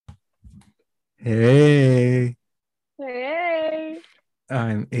Hey, Hey,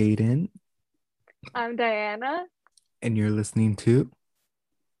 I'm Aiden, I'm Diana. and you're listening to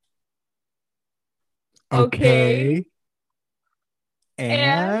Okay, Okay.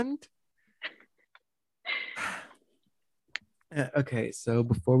 and And okay, so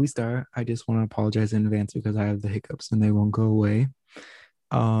before we start, I just want to apologize in advance because I have the hiccups and they won't go away.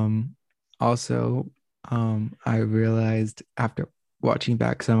 Um, also, I realized after watching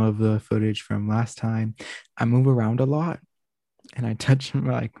back some of the footage from last time, I move around a lot and I touch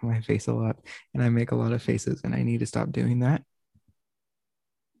my face a lot and I make a lot of faces, and I need to stop doing that.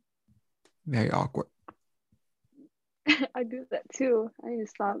 Very awkward. I do that too. I need to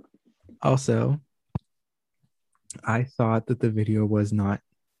stop. Also, I thought that the video was not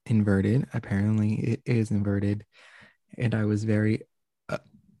inverted. Apparently, it is inverted. And I was very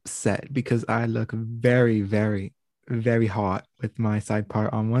upset because I look very, very, very hot with my side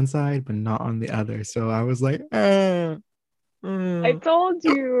part on one side, but not on the other. So I was like, I mm. told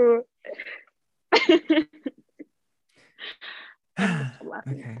you. I'm just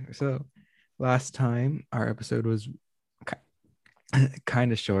laughing. Okay. So last time our episode was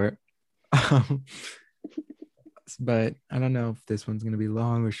kind of short. Um, but I don't know if this one's going to be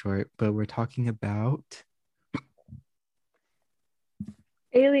long or short, but we're talking about.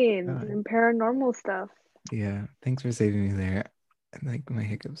 Aliens Uh, and paranormal stuff. Yeah, thanks for saving me there. Like my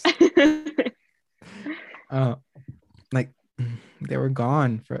hiccups. Uh, like they were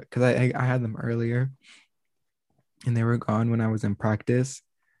gone for because I had them earlier, and they were gone when I was in practice,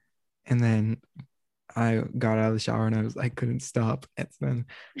 and then I got out of the shower and I couldn't stop. It's been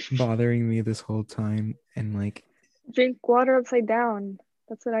bothering me this whole time, and like Drink water upside down.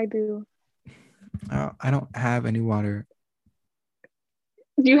 That's what I do. I don't have any water.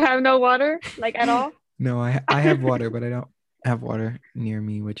 Do you have no water, like at all? No, I have water, but I don't have water near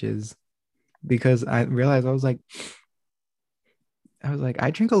me, which is because I realized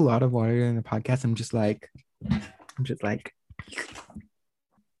I drink a lot of water during the podcast. I'm just like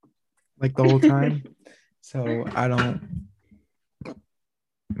the whole time. So I don't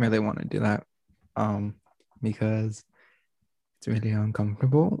really want to do that. Because it's really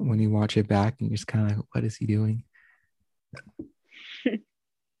uncomfortable when you watch it back and you're just kind of like, what is he doing?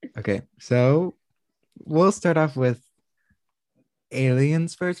 Okay, so we'll start off with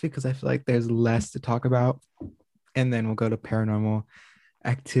aliens first because I feel like there's less to talk about. And then we'll go to paranormal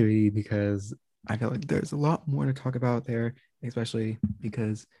activity because I feel like there's a lot more to talk about there, especially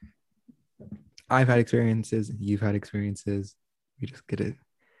because I've had experiences, you've had experiences. We just get to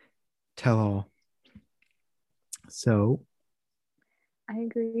tell all. So, I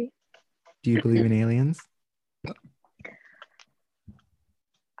agree. do you believe in aliens?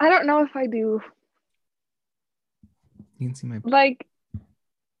 I don't know if I do. You can see my. Like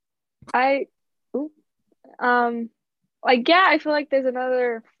I, oop, um, like yeah, I feel like there's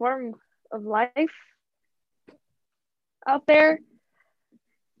another form of life out there.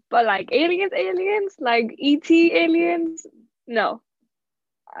 But like aliens, like ET aliens, no,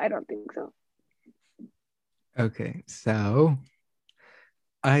 I don't think so. Okay, so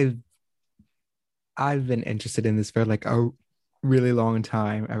I've I've been interested in this for like a really long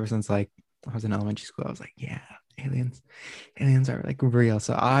time, ever since like I was in elementary school. I was like, yeah, aliens, aliens are like real.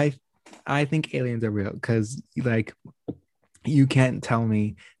 So I think aliens are real because like you can't tell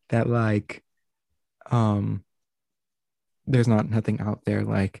me that like um there's not nothing out there.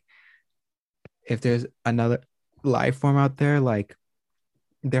 Like if there's another life form out there, like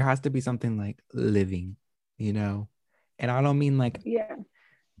there has to be something like living, you know? And I don't mean like Yeah.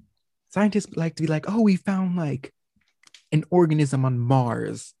 scientists like to be like, oh, we found like an organism on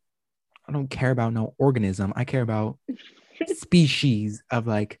Mars. I don't care about no organism. I care about species of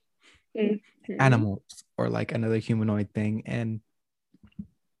like Hmm. animals or like another humanoid thing. And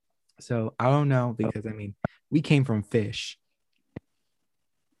so I don't know because I mean, we came from fish.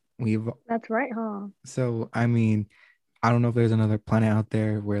 We've That's right, huh? so I mean, I don't know if there's another planet out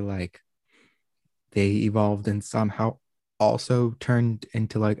there where like they evolved and somehow also turned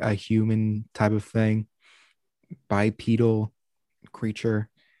into like a human type of thing, bipedal creature.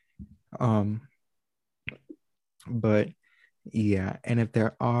 Um, but yeah, and if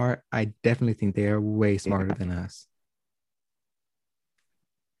there are, I definitely think they are way smarter than us.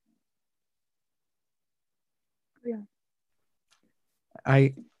 Yeah.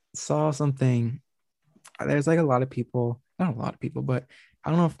 I saw something. There's like a lot of people, not a lot of people, but I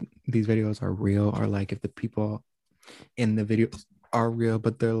don't know if these videos are real or like if the people in the videos are real,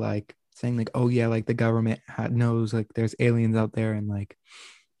 but they're like saying like, oh yeah, like the government knows like there's aliens out there, and like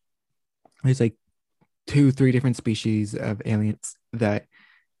there's like two, three different species of aliens that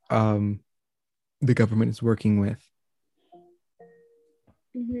um the government is working with.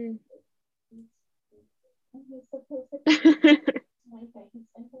 Mhm.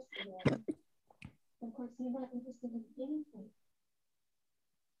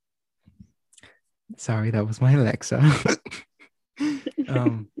 Sorry, that was my Alexa.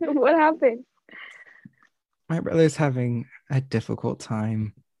 um, What happened? my brother's having a difficult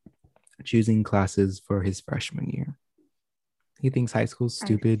time choosing classes for his freshman year. He thinks high school's I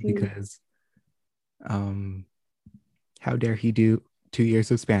stupid see. because um how dare he do 2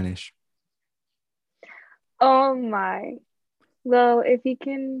 years of Spanish? Oh my. Well, if he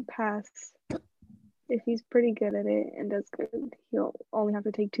can pass, if he's pretty good at it and does good, he'll only have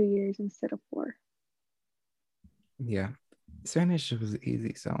to take 2 years instead of four. Yeah. Spanish was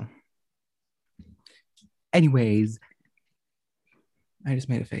easy, so anyways, I just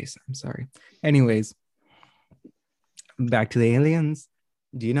made a face. I'm sorry. Anyways, back to the aliens.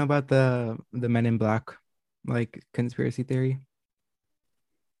 Do you know about the Men in Black like conspiracy theory?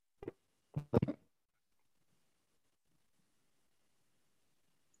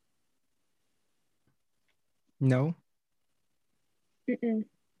 No? Mm-mm.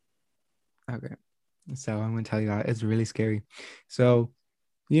 Okay. So I'm gonna tell you that it's really scary. So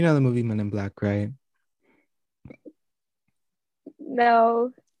you know the movie Men in Black, right?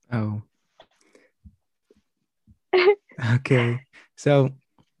 No. Oh, okay. So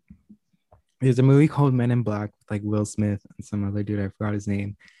there's a movie called Men in Black with like Will Smith and some other dude, I forgot his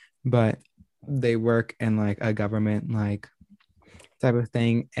name, but they work in like a government like type of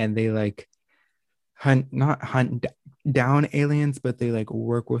thing, and they like not hunt down aliens, but they like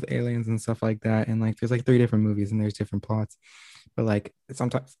work with aliens and stuff like that. And like there's like three different movies and there's different plots, but like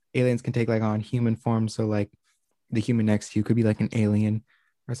sometimes aliens can take like on human form. So like the human next to you could be like an alien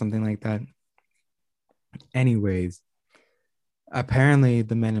or something like that. Anyways, apparently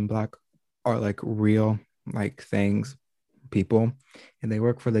the Men in Black are like real like things, people, and they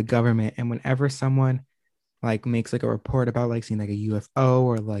work for the government. And whenever someone like makes like a report about like seeing like a UFO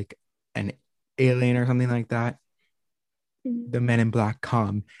or like an alien or something like that, Mhm. the Men in Black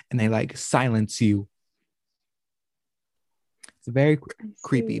come and they like silence you. It's very I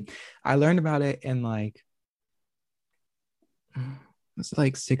creepy. see. I learned about it in like it's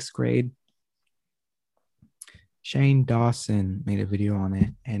like sixth grade. Shane Dawson made a video on it,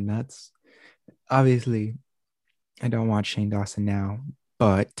 and that's obviously I don't watch Shane Dawson now,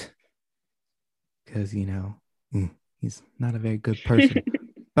 but because he's not a very good person.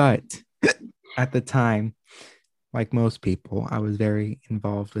 But at the time, like most people, I was very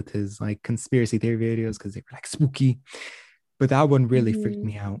involved with his like conspiracy theory videos because they were like spooky. But that one really freaked Mhm.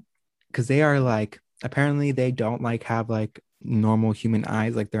 me out because they are like apparently they don't like have like normal human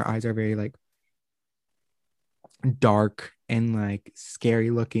eyes. Like their eyes are very like dark and like scary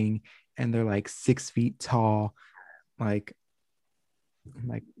looking, and they're like 6 feet tall, like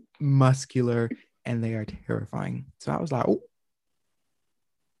like muscular, and they are terrifying. So I was like, oh,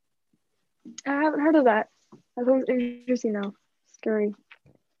 I haven't heard of that. That sounds interesting though. Scary.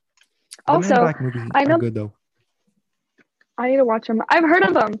 the Men in Also, Black movie I are know good though. I need to watch them. I've heard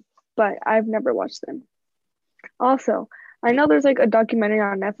of them, but I've never watched them. Also, I know there's like a documentary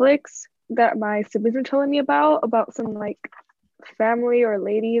on Netflix that my siblings were telling me about some like family or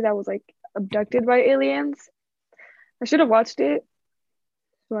lady that was like abducted by aliens. I should have watched it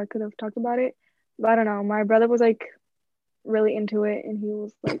so I could have talked about it. But I don't know. My brother was like really into it and he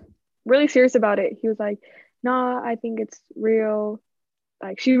was like really serious about it. He was like, nah, I think it's real.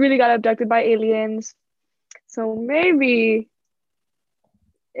 Like she really got abducted by aliens. So maybe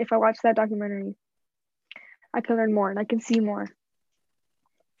if I watch that documentary, I can learn more and I can see more.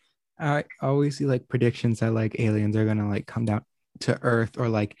 I always see like predictions that like aliens are gonna like come down to Earth, or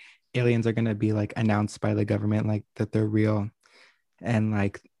like aliens are gonna be like announced by the government like that they're real. And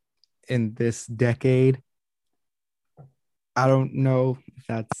like in this decade, I don't know if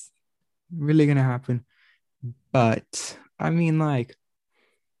that's really gonna happen. But I mean, like,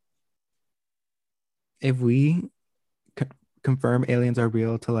 if we c- confirm aliens are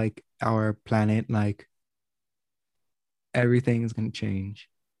real to like our planet, like everything is gonna change.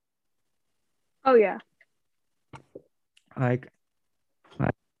 Oh yeah. Like,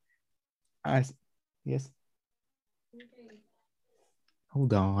 like I yes.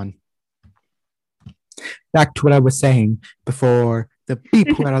 Hold on. Back to what I was saying before the beep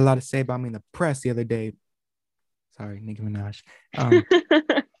who had a lot to say about me in the press the other day. Sorry, Nicki Minaj. Um,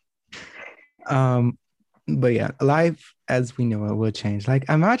 um, but yeah, life as we know it will change. Like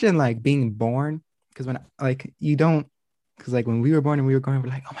imagine like being born, because when like you don't Because like when we were born and we were growing, we're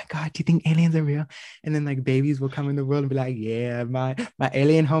like, oh my God, do you think aliens are real? And then like babies will come in the world and be like, yeah, my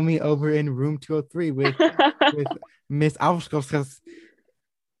alien homie over in room 203 with Miss Auskos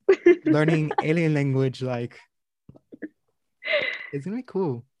learning alien language. Like it's gonna be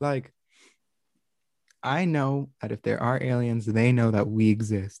cool. Like I know that if there are aliens, they know that we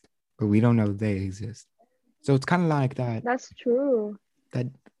exist, but we don't know that they exist. So it's kind of like That's true. that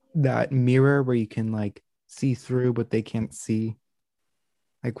that mirror where you can like see through, but they can't see.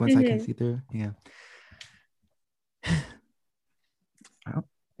 Like once I can Mm-hmm. see through, yeah.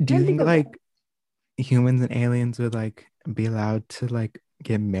 Do you Can't think think of like one. humans and aliens would like be allowed to like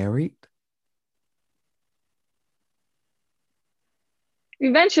get married?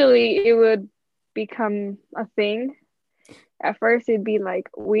 Eventually, it would become a thing. At first, it'd be like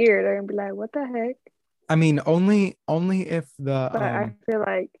weird, and be like, "What the heck?" I mean, only if the But I feel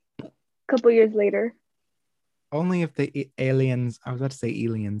like a couple years later, only if the aliens, I was about to say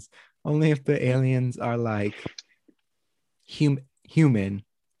aliens, only if the aliens are like human,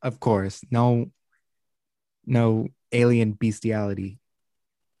 of course. No alien bestiality.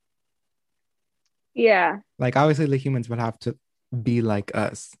 yeah. Like obviously the humans would have to be like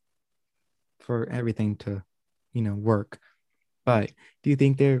us for everything to, work. But do you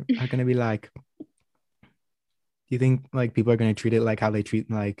think there are gonna be like do you think like people are gonna treat it like how they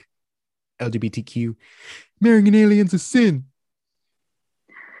treat like LGBTQ? Marrying an alien's a sin.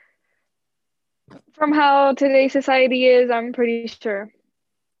 From how today's society is, I'm pretty sure.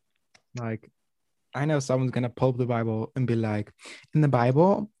 Like I know someone's gonna pull up the Bible and be like, in the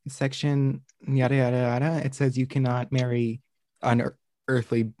Bible, section yada yada yada, it says you cannot marry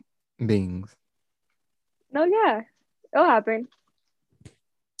unearthly beings. No, yeah, it'll happen.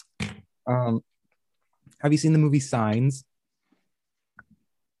 Um, have you seen the movie Signs?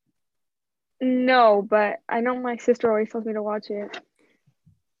 No, but I know my sister always tells me to watch it.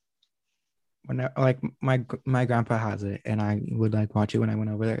 When like my grandpa has it, and I would like watch it when I went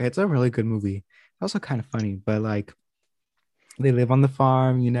over there. It's a really good movie. Also kind of funny, but like they live on the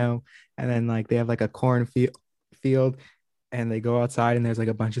farm, and then like they have like a field, and they go outside and there's like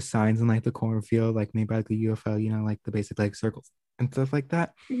a bunch of signs in like the cornfield, like made by like the UFO, like the basic like circles and stuff like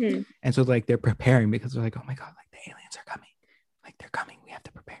that. Hmm. And so like they're preparing because they're like, oh my God, like the aliens are coming. Like they're coming. We have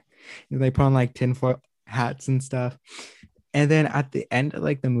to prepare. And they put on like tinfoil hats and stuff. And then at the end of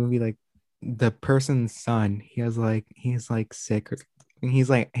like the movie, like the person's son, he's like sick or he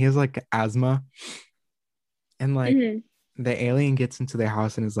has like asthma. And like Hmm. the alien gets into their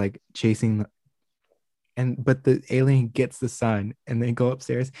house and is like chasing but the alien gets the son and they go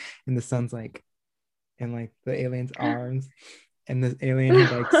upstairs and the son's like in like the alien's arms and the alien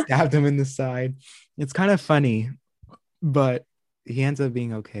had like stabbed him in the side. It's kind of funny, but he ends up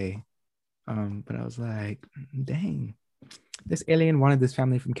being okay. But I was like, dang, this alien wanted this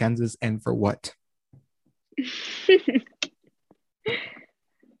family from Kansas, and for what? The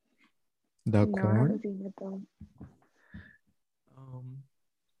No, I corn? haven't seen it though. Um,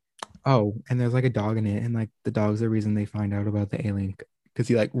 oh, and there's like a dog in it, and like the dog's the reason they find out about the alien because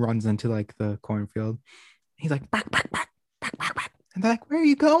he like runs into like the cornfield. He's like, back, back, back, back, back, back. And they're like, where are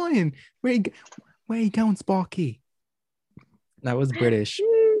you going? Where are you going, Sparky? That was British,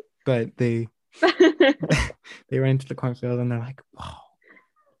 but they they ran into the cornfield and they're like, whoa,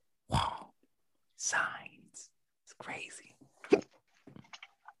 whoa, signs. It's crazy.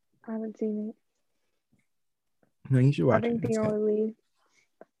 I haven't seen it. No, you should I watch it. think It's the good. only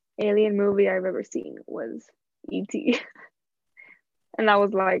alien movie I've ever seen was E.T. And that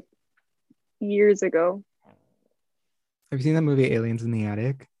was like years ago. Have you seen that movie Aliens in the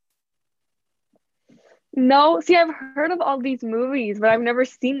Attic? No, see, I've heard of all these movies, but I've never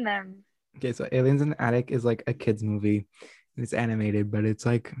seen them. Okay, so Aliens in the Attic is like a kids movie. It's animated, but it's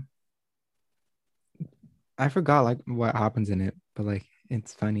like I forgot like what happens in it, but like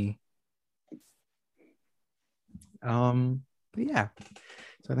it's funny. But yeah.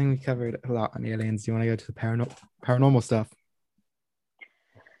 So I think we covered a lot on aliens. Do you want to go to the paranormal stuff?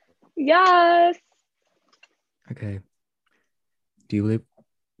 Yes, Okay. Do you believe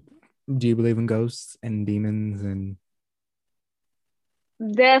do you believe in ghosts and demons and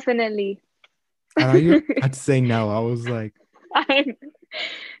definitely. I thought you had to say no. I was like, I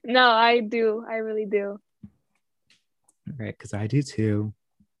no, I do. I really do. right, because I do too.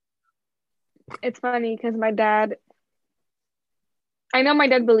 It's funny because I know my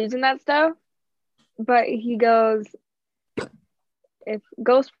dad believes in that stuff, but he goes, if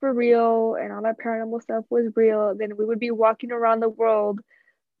ghosts were real and all that paranormal stuff was real, then we would be walking around the world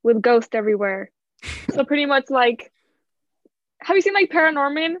with ghosts everywhere. So pretty much like, have you seen like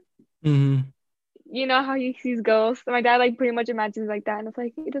Paranorman? Mm-hmm. you know how he sees ghosts. My dad like pretty much imagines like that, and it's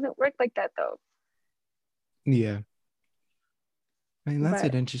like it doesn't work like that though. Yeah. I mean, that's an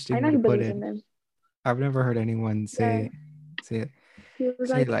But I interesting know way he to put believes it. in them. I've never heard anyone Yeah, say it he was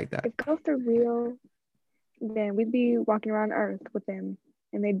say it like, like that. if ghosts are real, then we'd be walking around Earth with them,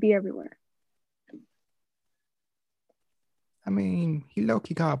 and they'd be everywhere. I mean, he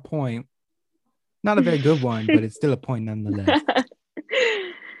low-key got a point. Not a very good one, but it's still a point nonetheless. Yeah,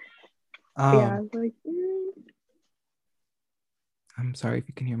 I Um, was like, I'm sorry if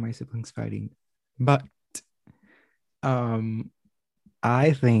you can hear my siblings fighting, but um,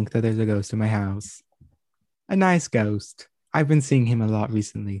 I think that there's a ghost in my house. A nice ghost. I've been seeing him a lot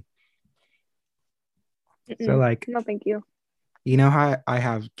recently. So, like, no, thank you. you know how I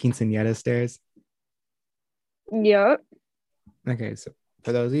have quinceañera stairs? Yep. Okay, so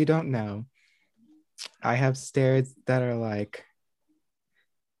for those of you who don't know, I have stairs that are like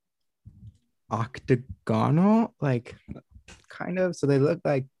octagonal, like kind of. So they look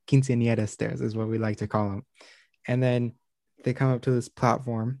like quinceañera stairs, is what we like to call them. And then they come up to this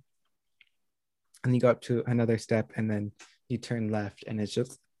platform, and you go up to another step, and then you turn left, and it's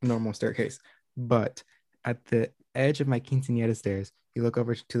just a normal staircase. But at the edge of my quinceañera stairs, you look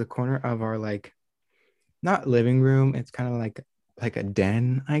over to the corner of our like not living room. It's kind of like a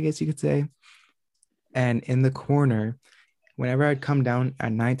den, I guess you could say. And in the corner, whenever I'd come down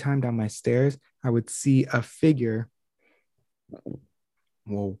at nighttime down my stairs, I would see a figure.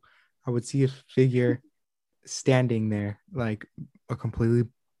 Whoa. I would see a figure standing there, like a completely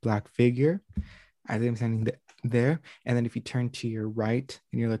black figure. I think I'm standing there. And then if you turn to your right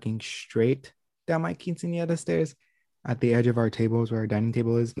and you're looking straight down my quinceanera stairs at the edge of our tables where our dining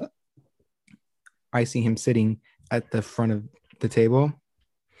table is, I see him sitting at the front of the table.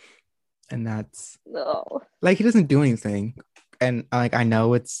 And that's No. like he doesn't do anything. And like I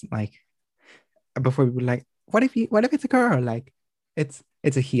know it's like before we were like, what if it's a girl? Like it's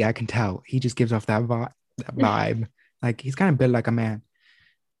a he, I can tell. He just gives off that vibe. Like he's kind of built like a man.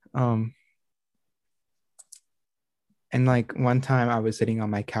 Um and like one time I was sitting on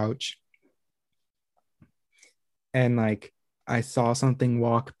my couch and like I saw something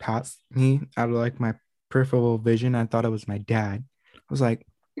walk past me out of like my peripheral vision. I thought it was my dad. I was like,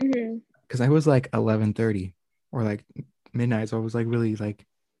 because I was like 11:30 or like midnight. So I was like really like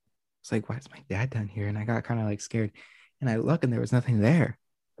it's like, why is my dad down here? And I got kind of like scared. And I look and there was nothing there.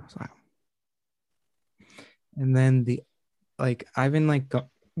 I was like, and then the like I've been like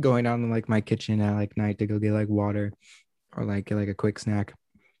going down to like my kitchen at like night to go get like water or like get like a quick snack.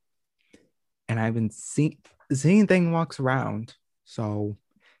 And I've been seeing thing walks around. So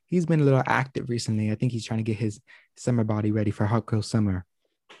he's been a little active recently. I think he's trying to get his summer body ready for hot girl summer.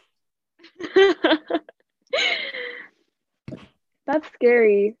 That's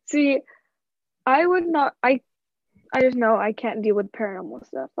scary. See, I would not I just know I can't deal with paranormal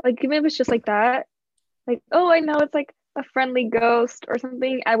stuff. Like even if it's just like that, like, oh, I know it's like a friendly ghost or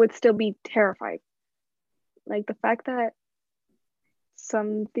something, I would still be terrified. Like the fact that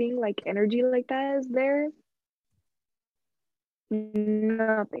something like energy like that is there,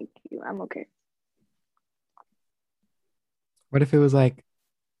 no, thank you. I'm okay. What if it was like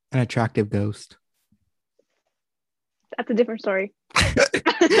an attractive ghost? That's a different story.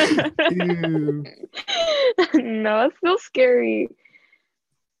 Ew. No, it's still scary.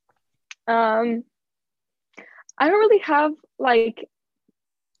 Um, I don't really have like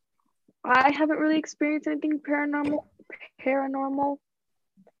I haven't really experienced anything paranormal,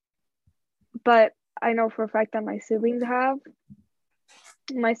 but I know for a fact that my siblings have.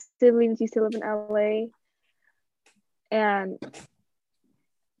 My siblings used to live in LA, and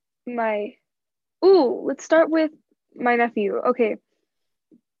my let's start with my nephew. Okay,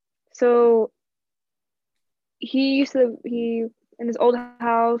 so he in his old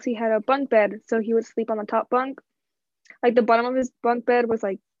house he had a bunk bed, so he would sleep on the top bunk. Like the bottom of his bunk bed was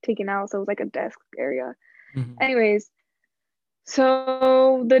like taken out, so it was like a desk area. Mhm. Anyways,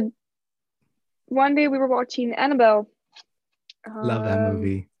 so the one day we were watching Annabelle. Love that Um,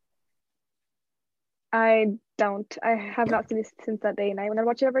 movie. I don't. I have not seen it since that day, and I will never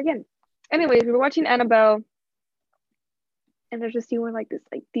watch it ever again. Anyways, we were watching Annabelle, and there's a scene where like this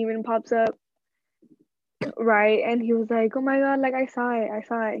like demon pops up, right? And he was like, "Oh my god, like I saw it, I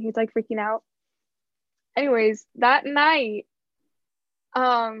saw it." He's like freaking out. Anyways, that night,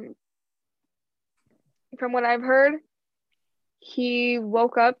 um, from what I've heard, he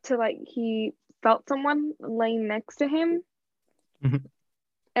woke up to like he felt someone laying next to him, Mhm.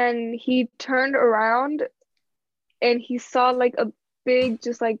 and he turned around and he saw like a big,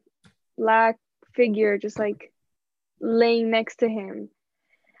 just like black figure, just like laying next to him.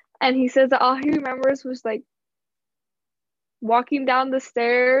 And he says that all he remembers was like walking down the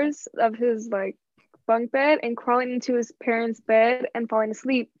stairs of his like bunk bed and crawling into his parents' bed and falling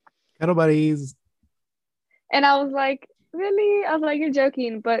asleep. Cuddle buddies. And I was like, really? I was like, you're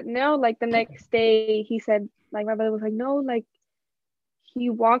joking. But no, like the next day he said, like my brother was like, no, like he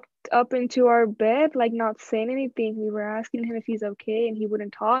walked up into our bed, like not saying anything. We were asking him if he's okay and he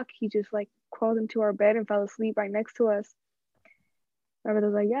wouldn't talk. He just like crawled into our bed and fell asleep right next to us. My brother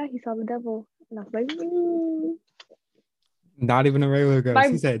was like, yeah, he saw the devil. And I was like, Not even a regular ghost.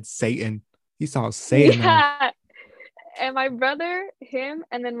 He my said Satan. He saw Satan there. yeah. And my brother, him,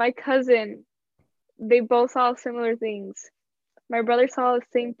 and then my cousin, they both saw similar things. My brother saw the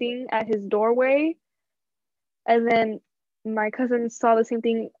same thing at his doorway, and then my cousin saw the same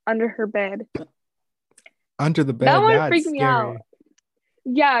thing under her bed. Under the That bed. one That's freaked me out. scary.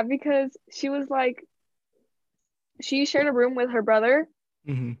 Yeah, because she was like, she shared a room with her brother.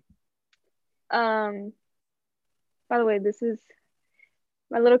 Mm-hmm. Um, by the way, this is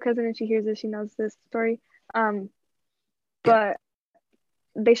my little cousin, and she hears this, she knows this story. But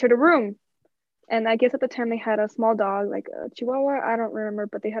they shared a room. And I guess at the time they had a small dog, like a Chihuahua. I don't remember,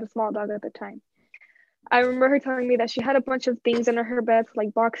 but they had a small dog at the time. I remember her telling me that she had a bunch of things under her bed,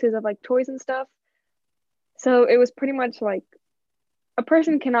 like boxes of like toys and stuff. So it was pretty much like a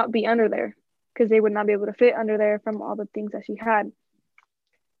person cannot be under there because they would not be able to fit under there from all the things that she had.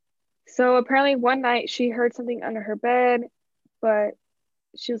 So apparently one night she heard something under her bed, but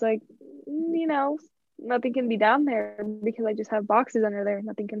she was like, you know, nothing can be down there because I just have boxes under there.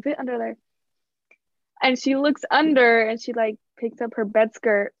 Nothing can fit under there. And she looks under and she like picks up her bed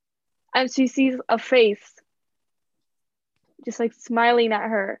skirt and she sees a face just like smiling at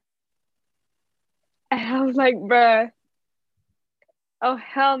her. And I was like, bruh, oh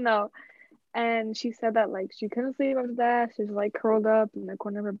hell no. And she said that like she couldn't sleep after that. She was like curled up in the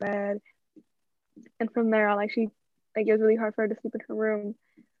corner of her bed. And from there on, like she like it was really hard for her to sleep in her room.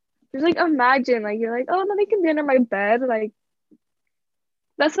 Just like imagine, like you're like, oh no, they can be under my bed. Like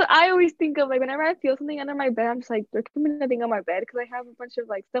that's what I always think of. Like whenever I feel something under my bed, I'm just like, there can be nothing on my bed because I have a bunch of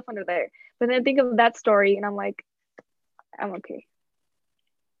like stuff under there. But then I think of that story and I'm like, I'm okay.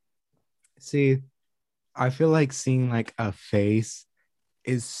 See, I feel like seeing like a face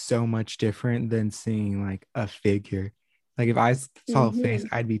is so much different than seeing like a figure. Like if I saw a face,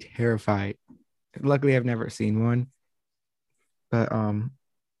 Mm-hmm. I'd be terrified. Luckily, I've never seen one. But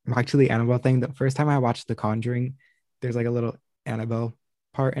actually, Annabelle thing. The first time I watched The Conjuring, there's like a little Annabelle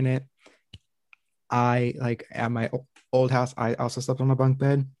part in it. I like at my old house. I also slept on a bunk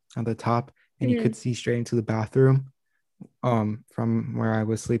bed on the top, and you Mm-hmm. could see straight into the bathroom from where I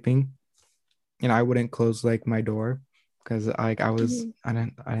was sleeping. And I wouldn't close like my door because like Mm-hmm. I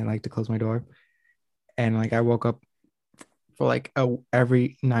didn't like to close my door. And like I woke up for like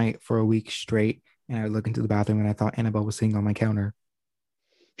every night for a week straight, and I would look into the bathroom and I thought Annabelle was sitting on my counter.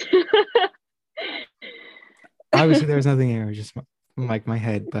 Obviously, there was nothing there; it was just like my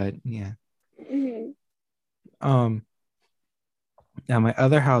head. But yeah. Mm-hmm. Um. Now my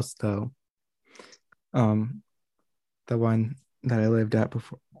other house though, um, the one that I lived at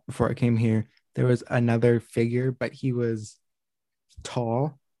before I came here, there was another figure, but he was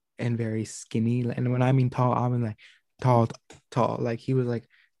tall and very skinny. And when I mean tall, I mean like tall, tall. Like he was like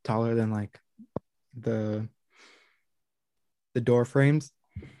taller than like the the door frames,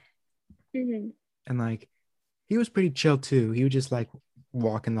 Mm-hmm. and like he was pretty chill too. He would just like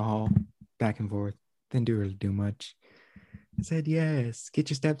walk in the hall back and forth, didn't really do much. I said, yes, get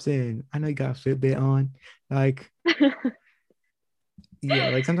your steps in. I know you got a Fitbit on. Like, yeah,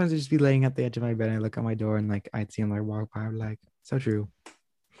 like sometimes I'd just be laying at the edge of my bed and I look at my door and like I'd see him like walk by. I'm like, so true.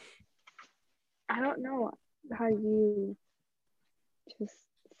 I don't know how you just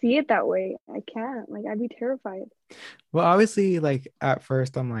see it that way. I can't. Like I'd be terrified. Well, obviously, like at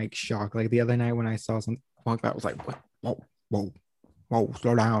first I'm like shocked. Like the other night when I saw some walk by, I was like, what? Whoa, whoa, whoa,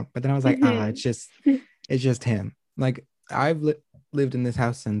 slow down. But then I was like, Mm-hmm. it's just him. Like I've lived in this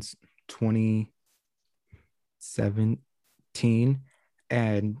house since 2017,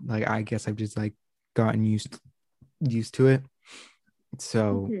 and like I guess I've just like gotten used to it.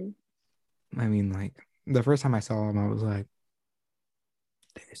 So Mm-hmm. I mean, like the first time I saw him, I was like,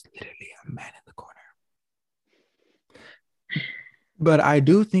 there's literally a man in the corner. But I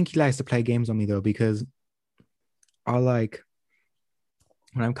do think he likes to play games on me though, because I like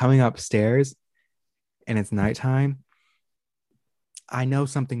when I'm coming upstairs and it's nighttime, I know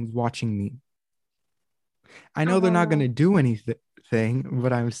something's watching me. I know they're not Uh, gonna do anything,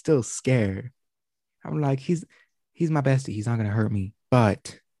 but I'm still scared. I'm like, he's my bestie. He's not gonna hurt me,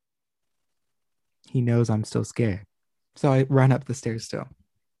 but he knows I'm still scared. So I run up the stairs still.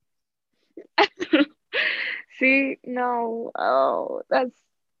 See, no. Oh, that's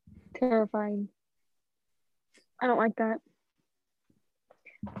terrifying. I don't like that.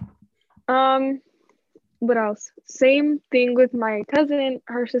 Um, what else? Same thing with my cousin,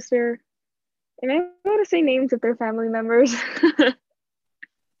 her sister. And I'm going to say names if they're family members. I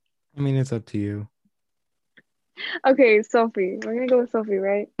mean, it's up to you. Okay, Sophie. We're gonna go with Sophie,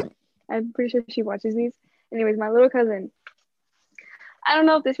 right? I'm pretty sure she watches these. Anyways, my little cousin. I don't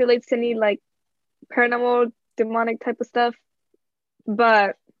know if this relates to any like paranormal, demonic type of stuff,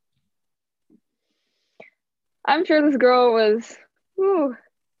 but I'm sure this girl was. Whew,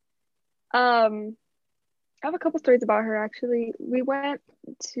 I have a couple stories about her actually. We went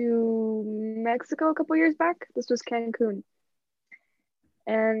to Mexico a couple years back. This was Cancun.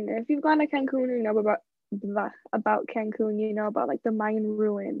 And if you've gone to Cancun, you know about Cancun, you know about like the Mayan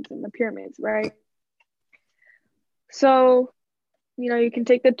ruins and the pyramids, right? So, you can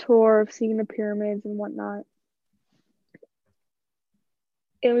take the tour of seeing the pyramids and whatnot.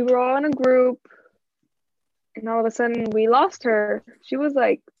 And we were all in a group, and all of a sudden we lost her. She was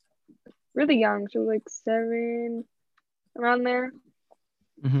like really young. She was like 7, around there.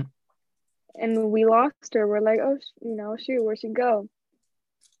 Mm-hmm. And we lost her. We're like, oh, shoot, where'd she go?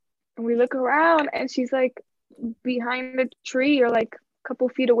 And we look around, and she's like behind a tree or like a couple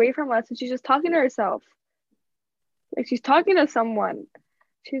feet away from us, and she's just talking to herself. Like she's talking to someone.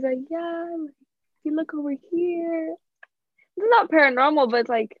 She's like, yeah, like, you look over here. It's not paranormal, but it's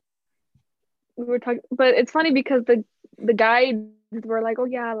like we were talking. But it's funny because the guides were like, oh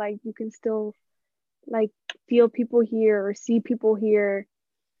yeah, like you can still like feel people here or see people here,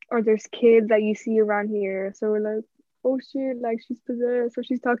 or there's kids that you see around here. So we're like, oh shit, like she's possessed or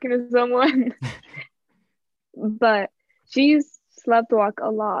she's talking to someone. But she's slept walk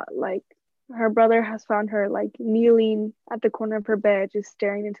a lot. Like her brother has found her like kneeling at the corner of her bed, just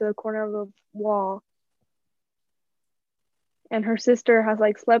staring into the corner of the wall. And her sister has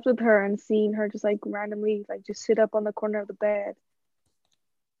like slept with her and seen her just like randomly like just sit up on the corner of the bed.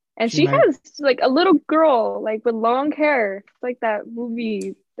 And She she might, has like a little girl like with long hair. It's like that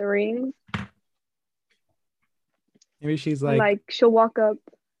movie, The Rings. maybe she's And like, like she'll walk up.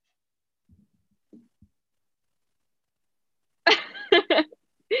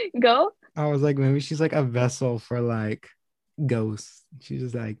 Go? I was like, maybe she's like a vessel for like ghosts. She's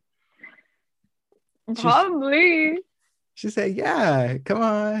just like, she's, Probably. she said, yeah, come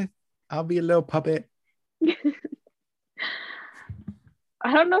on. I'll be a little puppet.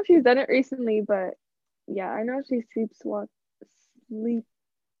 I don't know if she's done it recently, but yeah, I know she sleep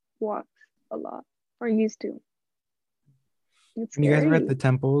walks a lot or used to. It's When you guys were at the scary.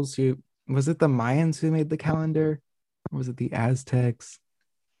 temples, was it the Mayans who made the calendar? Or was it the Aztecs?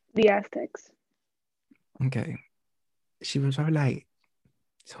 The Aztecs. Okay. She was all like,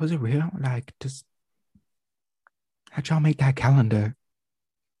 so is it real? Like, just how'd y'all make that calendar?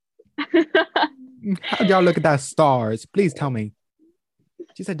 How'd y'all look at that stars? Please tell me.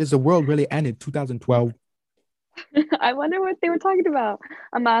 She said, does the world really end in 2012? I wonder what they were talking about.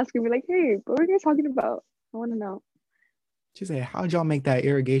 I'm asking, be like, hey, what were you guys talking about? I want to know. She said, how'd y'all make that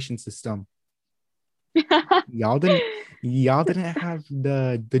irrigation system? Y'all didn't y'all didn't have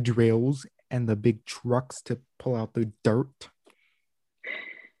the drills and the big trucks to pull out the dirt.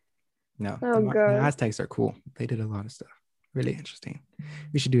 No, Oh the god. Aztecs are cool. They did a lot of stuff. Really interesting.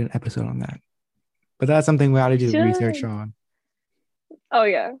 We should do an episode on that. But that's something we ought to We do research should. on. Oh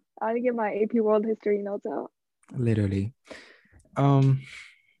yeah. I had to get my AP World History notes out. Literally. Um,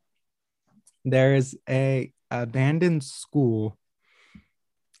 there's a abandoned school.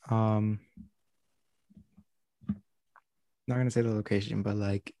 Um, not gonna say the location, but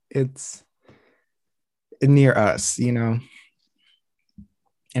like it's near us, and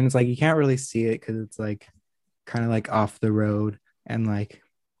it's like you can't really see it because it's like kind of like off the road and like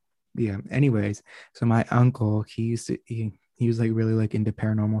yeah. Anyways, so my uncle, he was like really like into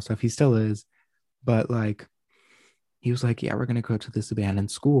paranormal stuff. He still is, but like he was like, yeah, we're gonna go to this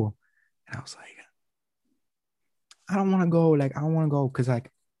abandoned school, and I was like, I don't want to go. Like I don't want to go because like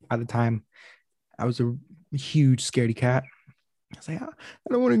at the time I was a huge scaredy cat. I was like, I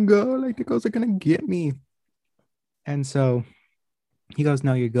don't want to go. Like the ghosts are gonna get me. And so he goes,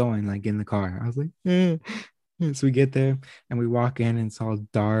 no, you're going, like in the car. I was like, eh. So we get there and we walk in and it's all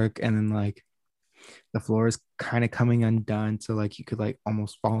dark. And then like the floor is kind of coming undone. So like you could like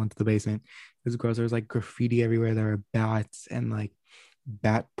almost fall into the basement. It was gross. There was like graffiti everywhere. There were bats and like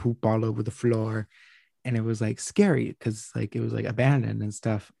bat poop all over the floor. And it was like scary because like it was like abandoned and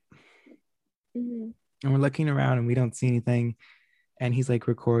stuff. Mm-hmm. And we're looking around and we don't see anything. And he's like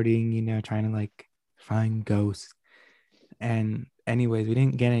recording, trying to like find ghosts. And anyways, we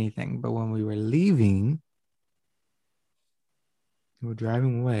didn't get anything. But when we were leaving, we're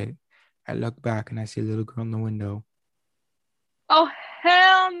driving away. I look back and I see a little girl in the window. Oh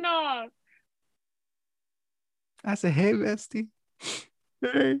hell no! I said, "Hey, bestie."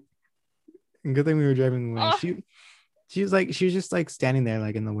 Hey. And good thing we were driving away. Oh, She was just like standing there,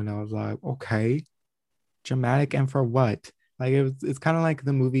 like in the window. I was like, okay, dramatic, and for what? Like it's kind of like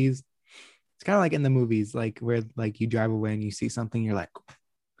the movies. It's kind of like in the movies, like where like you drive away and you see something, you're like,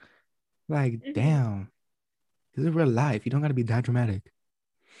 mhm. damn, this is real life. You don't got to be that dramatic.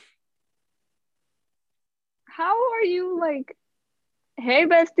 How are you like? Hey,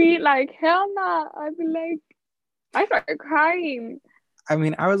 bestie! Like hell no! I'd be like, I started crying. I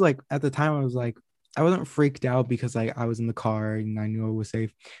mean, I was like at the time, I was like, I wasn't freaked out because like I was in the car and I knew it was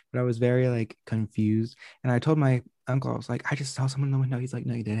safe, but I was very like confused. And I told my uncle, I was like, I just saw someone in the window. He's like,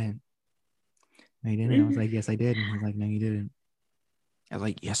 no, you didn't. No, you didn't. I was like, yes, I did. And he's like, no, you didn't. I was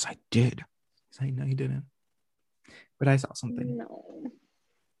like, yes, I did. He's like, no, you didn't. But I saw something. No,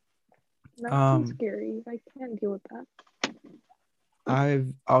 that's too Um, scary. I can't deal with that.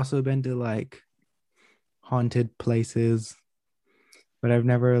 I've also been to like haunted places, but I've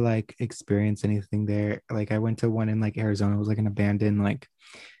never like experienced anything there. Like I went to one in like Arizona. It was like an abandoned like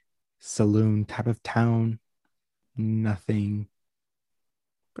saloon type of town. Nothing.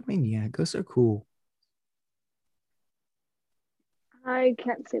 But I mean, yeah, ghosts are cool. I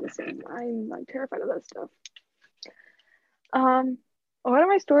can't say the same. I'm like terrified of that stuff. Um, a lot of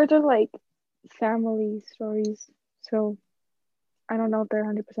my stories are like family stories, so I don't know if they're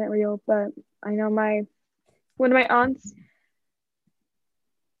 100% real, but I know my one of my aunts,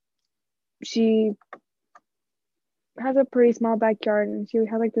 she has a pretty small backyard, and she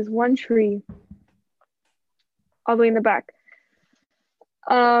has like this one tree all the way in the back.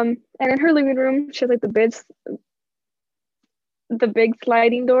 And in her living room, she has like the big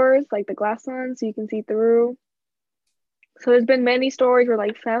sliding doors, like the glass ones, so you can see through. So there's been many stories where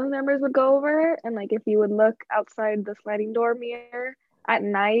like family members would go over, and like if you would look outside the sliding door mirror at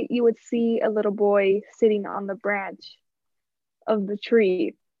night, you would see a little boy sitting on the branch of the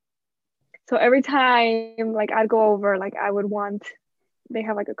tree. So every time like I'd go over, like I would want they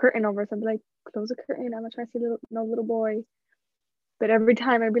have like a curtain over, so I'd be like, close the curtain, I'm gonna try to see no little boy. But every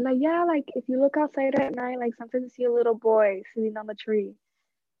time I'd be like, yeah, like if you look outside at night, like sometimes you see a little boy sitting on the tree.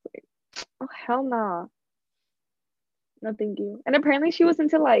 Oh hell nah. No thank you. And apparently she was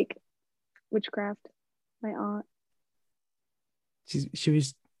into like witchcraft, my aunt.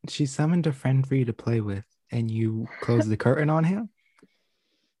 She summoned a friend for you to play with, and you closed the curtain on him.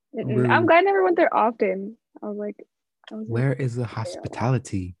 I'm Rude. glad I never went there often. I was like, Where is the okay, a lot.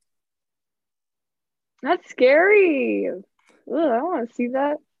 hospitality? That's scary. Ugh, I don't want to see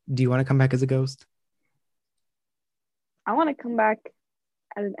that. Do you want to come back as a ghost? I want to come back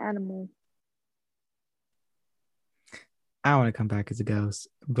as an animal. I want to come back as a ghost,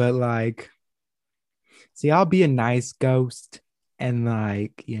 but like, see, I'll be a nice ghost and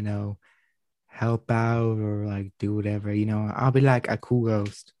like, help out or like do whatever, I'll be like a cool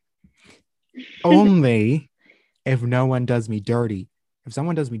ghost. Only if no one does me dirty. If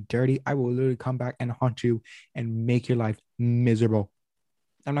someone does me dirty, I will literally come back and haunt you and make your life miserable.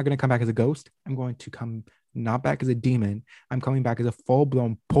 I'm not going to come back as a ghost. I'm going to come not back as a demon. I'm coming back as a full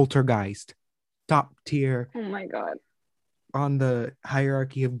blown poltergeist, top tier Oh my God. on the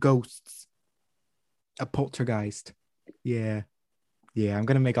hierarchy of ghosts. A poltergeist. Yeah. Yeah. I'm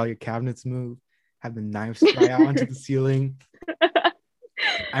going to make all your cabinets move, have the knives fly out onto the ceiling.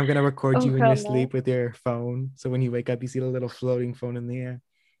 I'm going to record Oh you in your hell no. sleep with your phone. So when you wake up, you see the little floating phone in the air.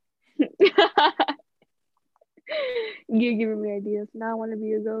 You're giving me ideas. Now I want to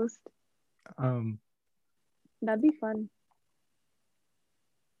be a ghost. Um, That'd be fun.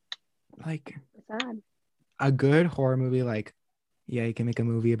 like Sad. a good horror movie, like, yeah, you can make a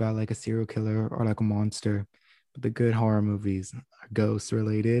movie about like a serial killer or like a monster, but the good horror movies are ghost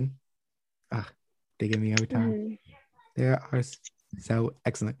related. Ah, they get me every time. Mm-hmm. They are so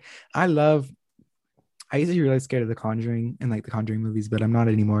excellent. I love. I used to be really scared of The Conjuring and like the Conjuring movies, but I'm not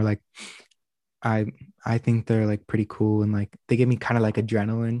anymore. Like I, I think they're like pretty cool and like they give me kind of like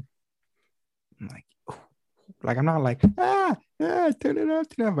adrenaline. I'm like I'm not like turn it up,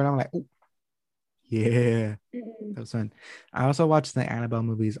 but I'm like, oh yeah, Mm-mm. that was fun. I also watched the Annabelle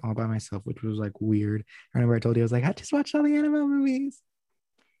movies all by myself, which was like weird. I remember I told you I was like, I just watched all the Annabelle movies.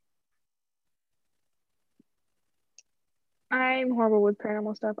 I'm horrible with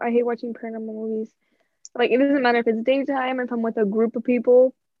paranormal stuff. I hate watching paranormal movies. Like it doesn't matter if it's daytime, if I'm with a group of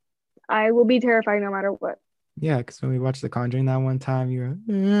people, I will be terrified no matter what. Yeah, because when we watched The Conjuring that one time, you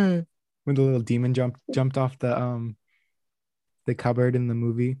were when the little demon jumped off the cupboard in the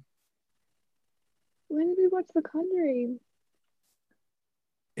movie. When did we watch The Conjuring?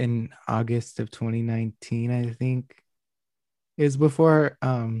 in August of 2019, I think. It was before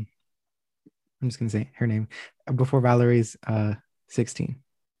I'm just gonna say her name. Before Valerie's 16.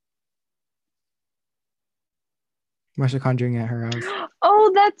 Marsha conjuring at her house.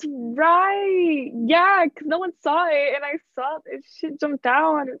 Oh, that's right. Yeah, because no one saw it, and I saw it. Shit jumped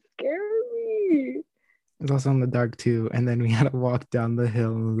out. It scared me. It was also in the dark too. And then we had to walk down the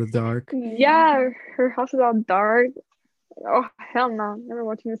hill in the dark. Yeah, her house is all dark. Oh, hell no. Never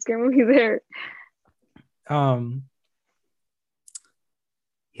watching a scary movie there. Um,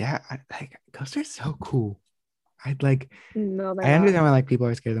 yeah, like ghosts are so cool. I'd like No, they're I not. understand why like people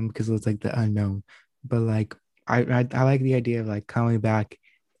are scared of them because it's like the unknown. But like I like the idea of like coming back,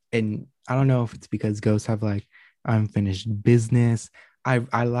 and I don't know if it's because ghosts have like unfinished business.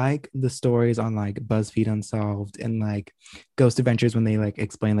 I like the stories on like BuzzFeed Unsolved and like Ghost Adventures when they like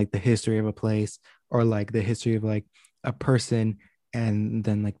explain like the history of a place or like the history of like a person and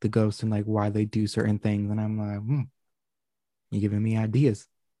then like the ghosts and like why they do certain things. And I'm like, you're giving me ideas.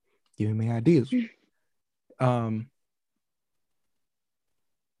 Giving me ideas. Um,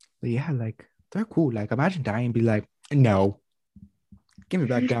 but yeah, like they're cool. Like imagine dying and be like, no, get me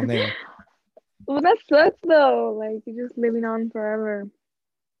back down there. Well, that sucks though. Like you're just living on forever.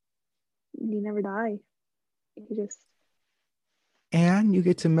 You never die. You just And you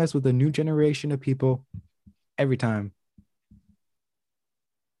get to mess with a new generation of people every time.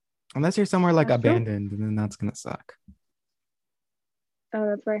 Unless you're somewhere like that's true. abandoned, and then that's gonna suck. Oh,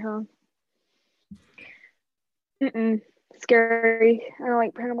 that's right, huh? Mm-mm. Scary. I don't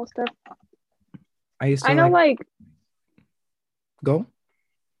like paranormal stuff. I used I to know, like like, go.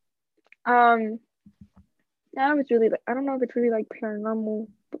 um, I don't know if it's really like I don't know if it's really like paranormal.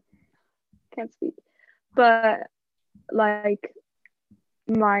 Can't speak, but like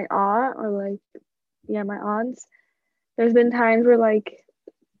my aunt or like yeah, my aunts. There's been times where like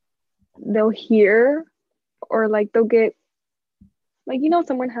they'll hear or like they'll get like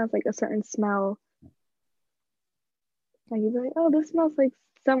someone has like a certain smell. Like you'd be like, oh, this smells like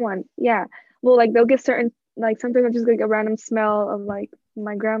someone. Yeah. Well, like they'll get certain like sometimes it's just like a random smell of like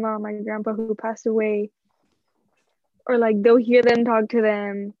my grandma, my grandpa who passed away, or like they'll hear them talk to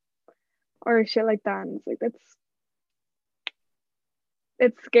them or shit like that. And it's like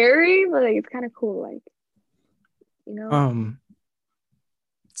it's scary, but like it's kind of cool. Like, you know? Um,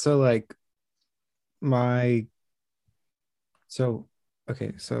 so like my so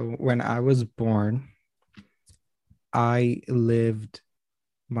okay, so when I was born, I lived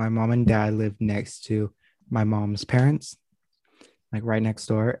my mom and dad lived next to my mom's parents, like right next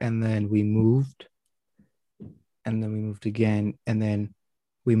door, and then we moved, and then we moved again, and then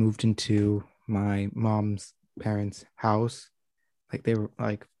we moved into my mom's parents' house. Like they were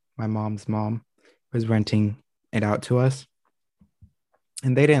like my mom's mom was renting it out to us,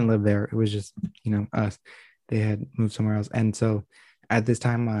 and they didn't live there. It was just us. They had moved somewhere else, and so at this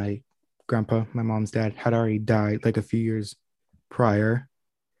time, my grandpa, my mom's dad, had already died like a few years prior.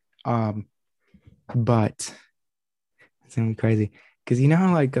 Um, but it's gonna be crazy because you know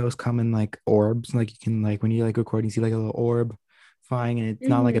how like ghosts come in like orbs, like you can like when you like record, you see like a little orb flying, and it's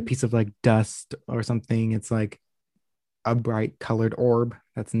not like a Mm-hmm. piece of like dust or something. It's like a bright colored orb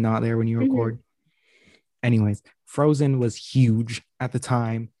that's not there when you Mm-hmm. record. Anyways, Frozen was huge at the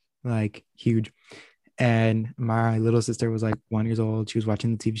time, like huge. And my little sister was like 1 years old. She was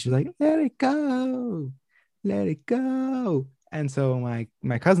watching the TV. She was like, "Let it go, let it go." And so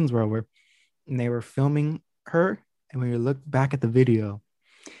my cousins were over, and they were filming her. And we looked back at the video,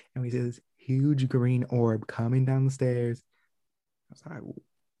 and we see this huge green orb coming down the stairs. I was like,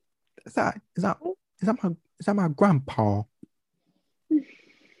 "Is that is that is that my grandpa?"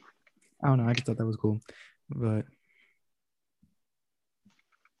 I don't know. I just thought that was cool, but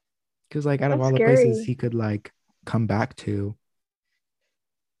because like out of That's all the places scary. he could like come back to,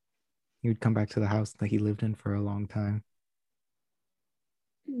 he would come back to the house that he lived in for a long time.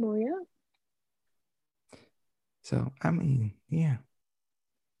 Well, yeah. So I mean, yeah,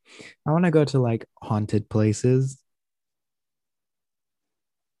 I want to go to like haunted places,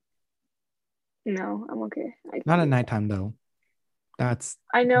 No, I'm okay. I not can at do that. nighttime though. That's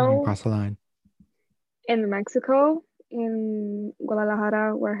I know across the line. in Mexico, in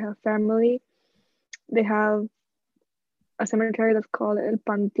Guadalajara, where I have family, they have a cemetery that's called El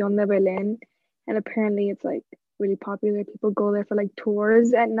Panteón de Belén. And apparently it's like really popular. People go there for like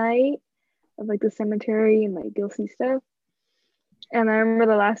tours at night of like the cemetery and like you'll see stuff. And I remember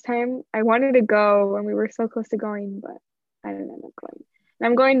the last time I wanted to go and we were so close to going, but I didn't end up going. And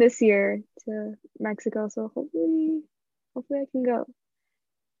I'm going this year to Mexico, so hopefully I can go.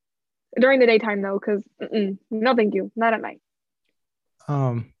 During the daytime though, because no thank you, not at night.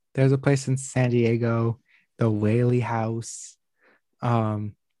 There's a place in San Diego, the Whaley House.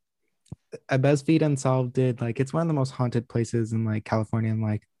 Um, a BuzzFeed Unsolved did like it's one of the most haunted places in like California and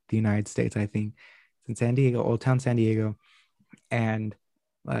like the United States, I think. It's in San Diego, Old Town San Diego. And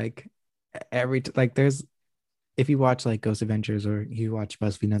like like there's if you watch like Ghost Adventures or you watch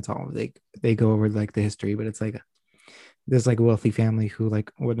BuzzFeed Unsolved, they go over like the history, but it's like there's like a wealthy family who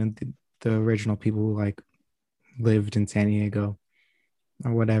like one of the original people who like lived in San Diego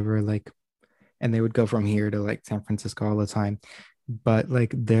or whatever, like, and they would go from here to like San Francisco all the time. But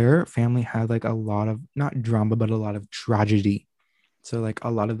like their family had like a lot of not drama, but a lot of tragedy. So like a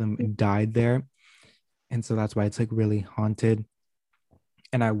lot of them died there. And so that's why it's like really haunted.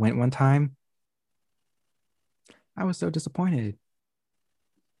 And I went one time. I was so disappointed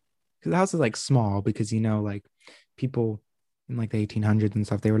because the house is like small because like people in like the 1800s and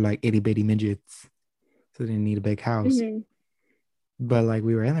stuff, they were like itty bitty midgets. So they didn't need a big house. Mm-hmm. But like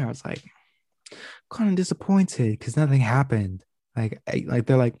we were in there, I was like kind of disappointed because nothing happened. Like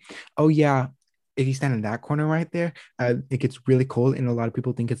they're like, oh yeah, if you stand in that corner right there, it gets really cold, and a lot of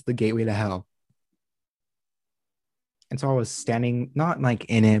people think it's the gateway to hell. And so I was standing, not like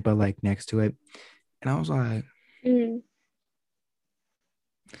in it, but like next to it, and I was like, Mm-hmm.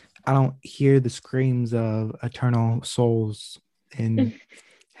 I don't hear the screams of eternal souls in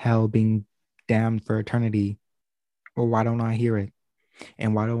hell being damned for eternity, or why don't I hear it?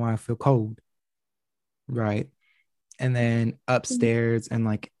 And why don't I feel cold? Right. And then upstairs and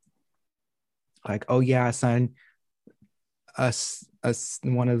like, oh yeah, son, us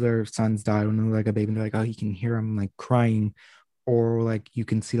one of their sons died when they were like a baby, and they're like, oh, you can hear him like crying, or like you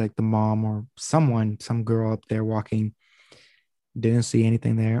can see like the mom or some girl up there walking, didn't see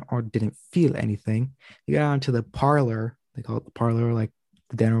anything there or didn't feel anything. You got onto the parlor, they call it the parlor, like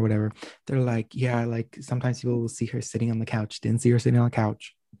the den or whatever. They're like, yeah, like sometimes people will see her sitting on the couch, didn't see her sitting on the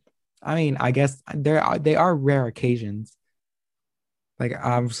couch. I mean, I guess they are rare occasions. Like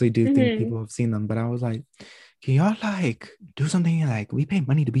I obviously do think Mm-hmm. people have seen them, but I was like, can y'all like do something? Like we pay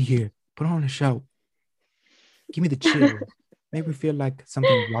money to be here. Put on a show. Give me the chills. Make me feel like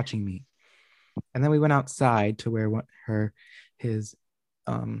something's watching me. And then we went outside to his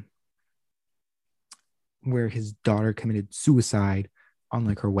um where his daughter committed suicide on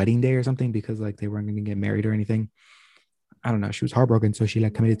like her wedding day or something because like they weren't going to get married or anything. I don't know. She was heartbroken, so she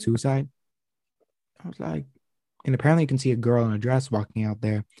like committed suicide. I was like, and apparently you can see a girl in a dress walking out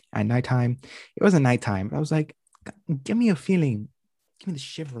there at nighttime. It wasn't nighttime. I was like, give me a feeling. Give me the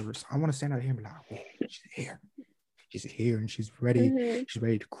shivers. I want to stand out here and be like, oh, she's here. She's here and she's ready. Mm-hmm. She's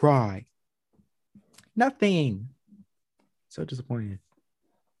ready to cry. Nothing. So disappointed.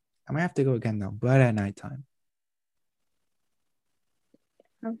 I might have to go again though, but at nighttime.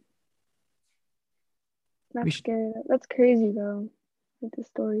 Oh, We that's should, scary. That's crazy though, with the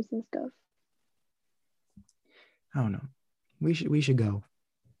stories and stuff. I don't know. We should go.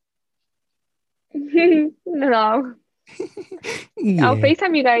 No, I'll Yeah.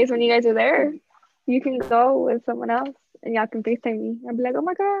 FaceTime you guys when you guys are there. You can go with someone else and y'all can FaceTime me. I'll be like, oh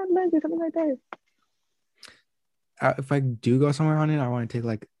my God, look, there's something right there. If I do go somewhere on it, I want to take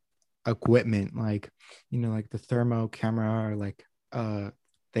like equipment, like like the thermo camera or like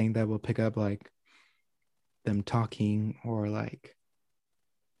thing that will pick up like them talking or like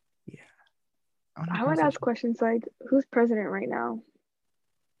yeah. I want to I would ask questions like, who's president right now?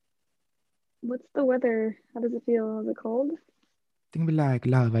 What's the weather? How does it feel? Is it cold? think be like,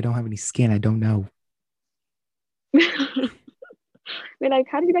 love, I don't have any skin. I don't know. Be like,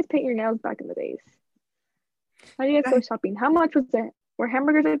 how did you guys paint your nails back in the days? How do you guys go shopping? How much was it? Were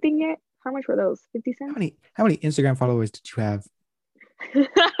hamburgers a thing yet? How much were those? 50 How cents? many how many Instagram followers did you have?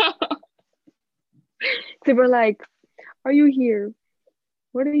 They were like, are you here?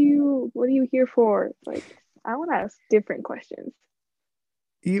 What are you here for? It's like, I want to ask different questions.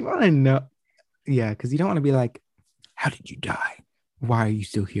 You want to know, yeah, because you don't want to be like, how did you die? Why are you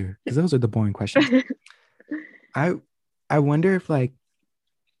still here? Because those are the boring questions. I I wonder if like,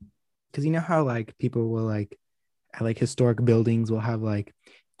 because you know how like people will like at like historic buildings will have like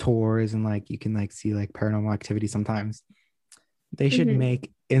tours and like you can like see like paranormal activity sometimes. They should Mm-hmm.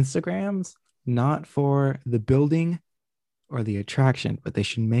 make Instagrams not for the building or the attraction, but they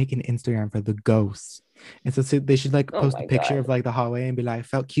should make an Instagram for the ghosts. And so they should like Oh post a my picture God. of like the hallway and be like,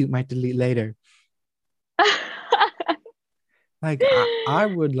 felt cute, might delete later. Like I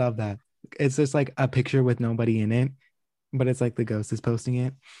would love that. It's just like a picture with nobody in it, but it's like the ghost is posting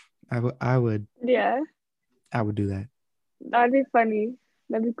it. Yeah, I would do that. that'd be funny.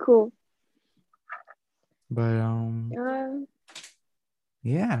 That'd be cool. But Uh,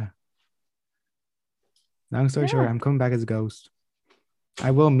 yeah. Long story short, yeah. I'm coming back as a ghost.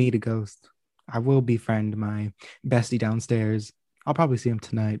 I will meet a ghost. I will befriend my bestie downstairs. I'll probably see him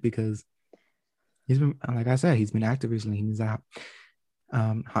tonight because he's been, like I said, he's been active recently. He's a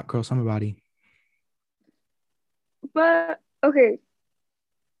hot girl summer body. But okay,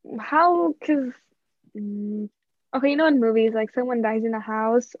 how? Because okay, you know, in movies, like someone dies in a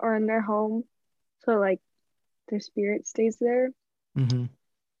house or in their home, so like their spirit stays there. Mm-hmm.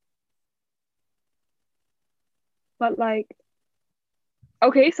 But like,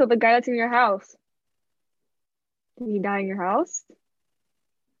 okay, so the guy that's in your house, did he die in your house?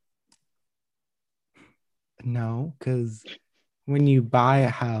 No, because when you buy a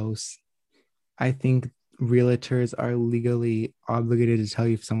house, I think realtors are legally obligated to tell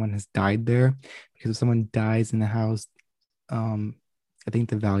you if someone has died there. Because if someone dies in the house, um, I think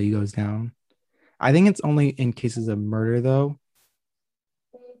the value goes down. I think it's only in cases of murder, though.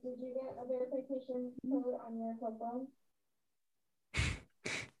 Did you get a verification code on your cell phone?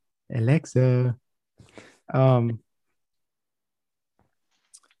 Alexa. Um,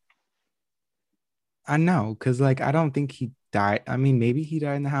 I know, because like I don't think he died. I mean, maybe he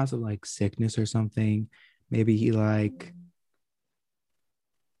died in the house of like sickness or something. Maybe he like,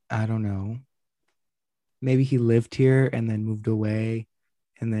 I don't know. Maybe he lived here and then moved away.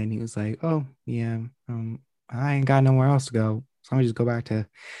 And then he was like, oh, yeah, I ain't got nowhere else to go. So I'm gonna just go back to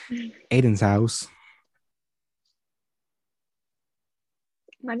Aiden's house.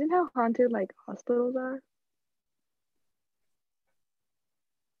 Imagine how haunted like hospitals are.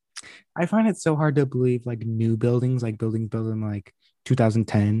 I find it so hard to believe like new buildings, like buildings built in like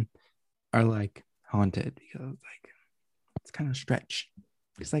 2010 are like haunted because like it's kind of stretch.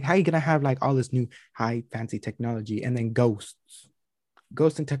 It's like how you gonna have like all this new high fancy technology and then ghosts?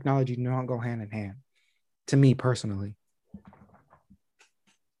 Ghosts and technology do not go hand in hand. To me personally.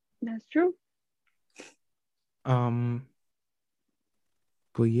 That's true. Um,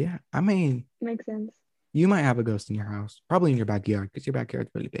 but yeah, I mean, Makes sense. you might have a ghost in your house, probably in your backyard, because your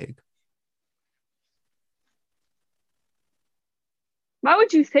backyard's really big. Why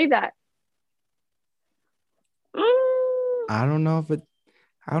would you say that? Mm, I don't know if it,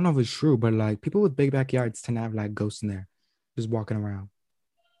 I don't know if it's true, but like people with big backyards tend to have like ghosts in there, just walking around.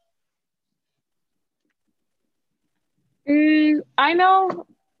 I know.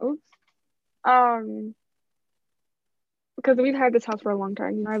 Oops. Because we've had this house for a long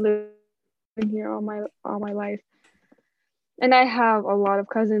time. You know, I lived in here all my life, and I have a lot of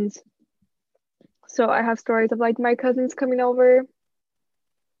cousins. So I have stories of like my cousins coming over,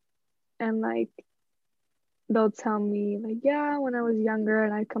 and like they'll tell me like, yeah, when I was younger,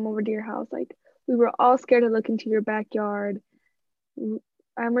 and I'd come over to your house, like we were all scared to look into your backyard.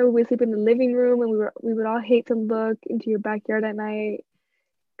 I remember we sleep in the living room, and we would all hate to look into your backyard at night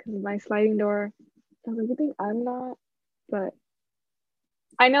because of my sliding door. I was like, you think I'm not? But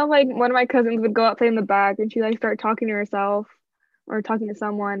I know like one of my cousins would go outside in the back and she like start talking to herself or talking to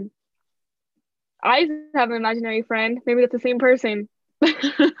someone. I have an imaginary friend. Maybe that's the same person.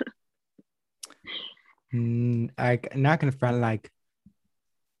 I'm not gonna front like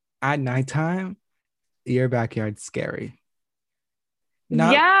at nighttime, your backyard's scary.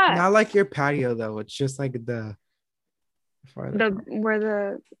 Not Yeah. not like your patio though. It's just like the farther The part. where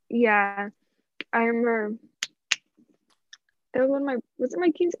the yeah. I remember it was one of my was it my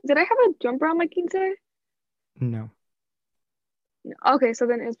quince? Did I have a jumper on my quince? No. Okay, so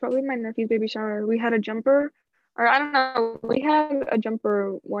then it's probably my nephew's baby shower. We had a jumper, or I don't know, we had a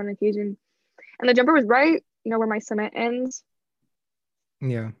jumper one occasion. And the jumper was right, you know, where my cement ends.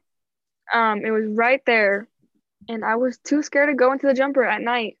 Yeah. It was right there. And I was too scared to go into the jumper at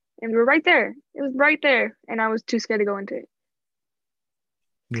night. And we were right there. It was right there. And I was too scared to go into it.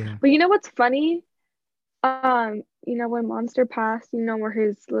 Yeah. But you know what's funny? You know, when Monster passed, you know where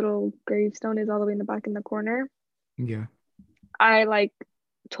his little gravestone is all the way in the back in the corner. Yeah. I like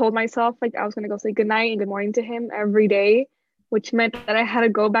told myself like I was gonna go say goodnight and good morning to him every day, which meant that I had to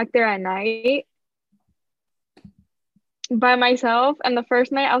go back there at night by myself. And the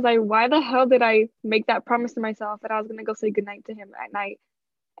first night I was like, why the hell did I make that promise to myself that I was gonna go say goodnight to him at night?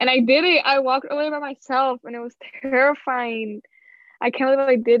 And I did it. I walked away by myself and it was terrifying. I can't believe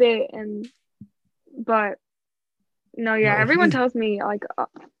I did it. And but no, yeah, No, everyone tells me like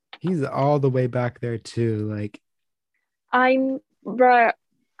he's all the way back there too. Like I'm bruh,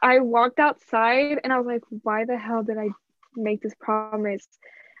 I walked outside and I was like, why the hell did I make this promise?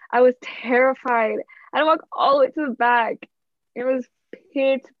 I was terrified. I walked all the way to the back. It was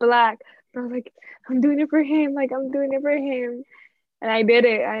pitch black. I was like, I'm doing it for him. Like I'm doing it for him. And I did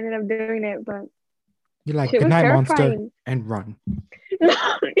it. I ended up doing it, but you're like, shit good was night, monster, terrifying. and run. No,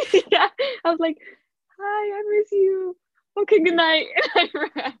 yeah. I was like, hi, I miss you. Okay, good night. I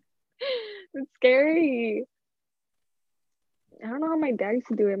ran. It's scary. I don't know how my dad used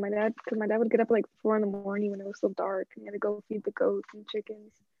to do it. Because my dad would get up at like 4 in the morning when it was so dark, and he had to go feed the goats and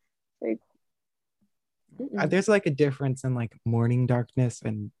chickens. Like, mm-mm. There's like a difference in like morning darkness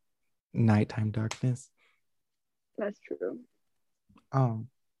and nighttime darkness. That's true. Um,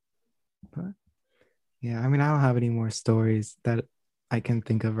 but yeah, I mean, I don't have any more stories that I can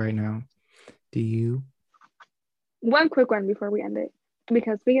think of right now. Do you? One quick one before we end it.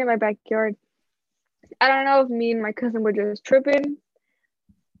 Because speaking of my backyard, I don't know if me and my cousin were just tripping,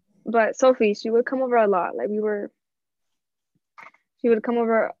 but Sophie, she would come over a lot. She would come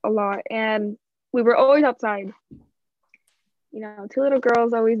over a lot, and we were always outside. You know, two little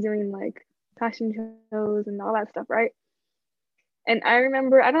girls always doing like fashion shows and all that stuff, right? And I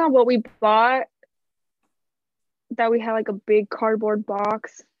remember, I don't know what we bought, that we had like a big cardboard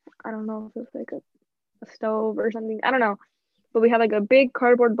box. I don't know if it was like a stove or something. I don't know. But we had like a big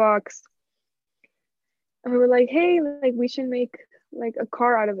cardboard box. And we were like, hey, like we should make like a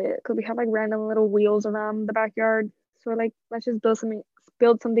car out of it. Because we had like random little wheels around the backyard. So we're like, let's just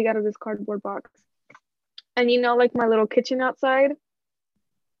build something out of this cardboard box. And you know, like my little kitchen outside.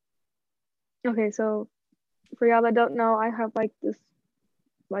 Okay, so for y'all that don't know, I have like this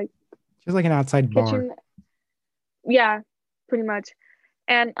like Just like an outside bar. kitchen. Yeah, pretty much.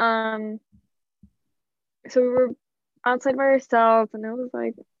 And so we were outside by ourselves, and it was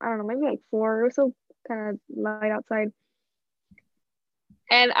like, I don't know, maybe like 4. It was so kind of light outside.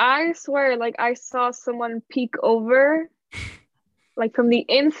 And I swear, like I saw someone peek over, like from the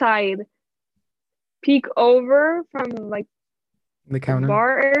inside, peek over from like The the counter.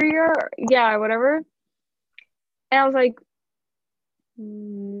 bar area, yeah, whatever. And I was like,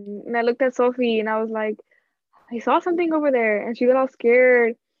 and I looked at Sophie, and I was like, I saw something over there, and she got all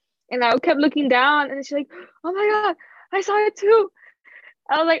scared. And I kept looking down, and she's like, oh my God, I saw it too.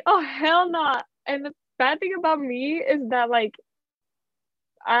 I was like, oh hell not. And the bad thing about me is that like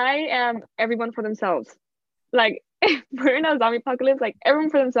I am everyone for themselves. Like if we're in a zombie apocalypse, like everyone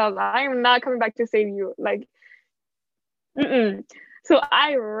for themselves. I am not coming back to save you. Like, mm-mm. So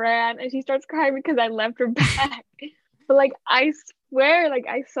I ran, and she starts crying because I left her back. But like I swear, like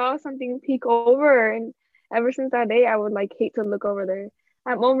I saw something peek over, and ever since that day, I would like hate to look over there.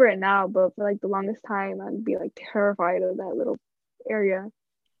 I'm over it now, but for like the longest time, I'd be like terrified of that little area.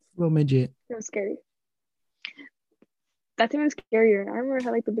 Little midget. It was scary. That's even scarier. I remember I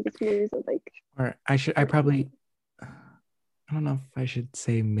had like the biggest fears of like. Or I probably, I don't know if I should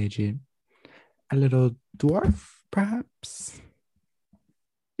say midget. A little dwarf, perhaps?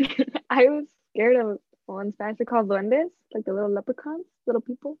 I was scared of, well, in Spanish they're called duendes, like the little leprechauns, little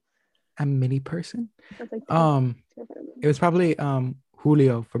people. A mini person. I was like terrified of It them. was probably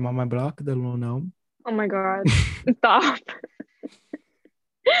Julio from On My Block, the little gnome. Oh my God. Stop.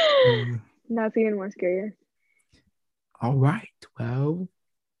 Uh, That's even more scarier. all right. Well,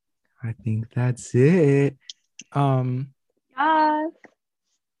 I think that's it. Yes.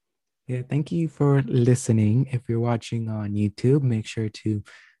 Yeah, thank you for listening. If you're watching on YouTube, make sure to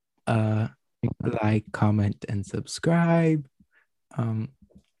uh like, comment, and subscribe. Um,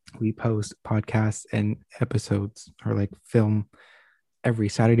 we post podcasts and episodes or like film every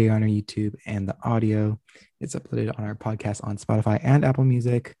Saturday on our YouTube, and the audio is uploaded on our podcast on Spotify and Apple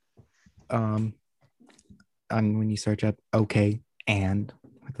Music. And when you search up OK and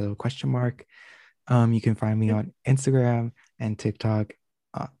with a little question mark, you can find me on Instagram and TikTok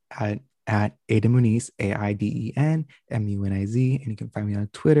at Aiden Muniz, AIDEN MUNIZ, and you can find me on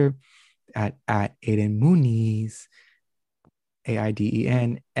Twitter at Aiden Muniz,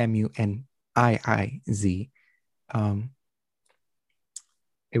 AIDEN MUNIIZ.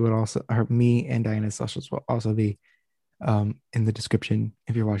 It would also, me and Diana's socials will also be in the description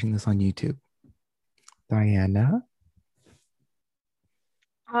if you're watching this on YouTube. Diana?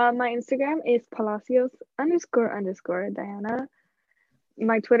 My Instagram is Palacios __ Diana.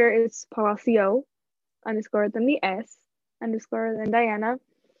 My Twitter is Palacio _ then the S _ then Diana.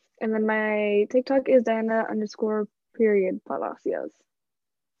 And then my TikTok is Diana _ Palacios.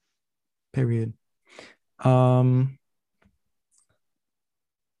 Period.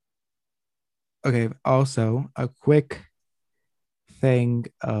 Okay, also a quick thing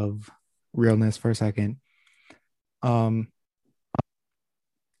of realness for a second.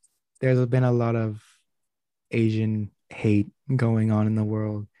 There's been a lot of Asian hate going on in the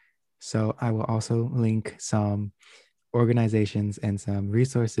world. So I will also link some organizations and some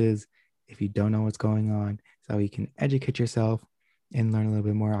resources if you don't know what's going on, so you can educate yourself and learn a little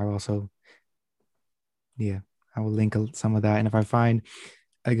bit more. I will link some of that. And if I find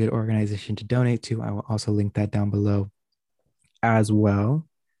a good organization to donate to, I will also link that down below. as well.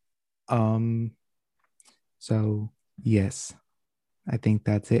 Um, so yes, I think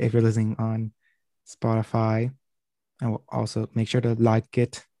that's it. If you're listening on Spotify, I will also make sure to like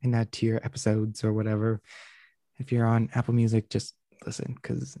it and add to your episodes or whatever. If you're on Apple Music, just listen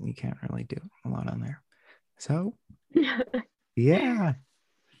because you can't really do a lot on there. So yeah,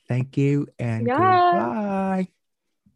 thank you and Yeah. goodbye.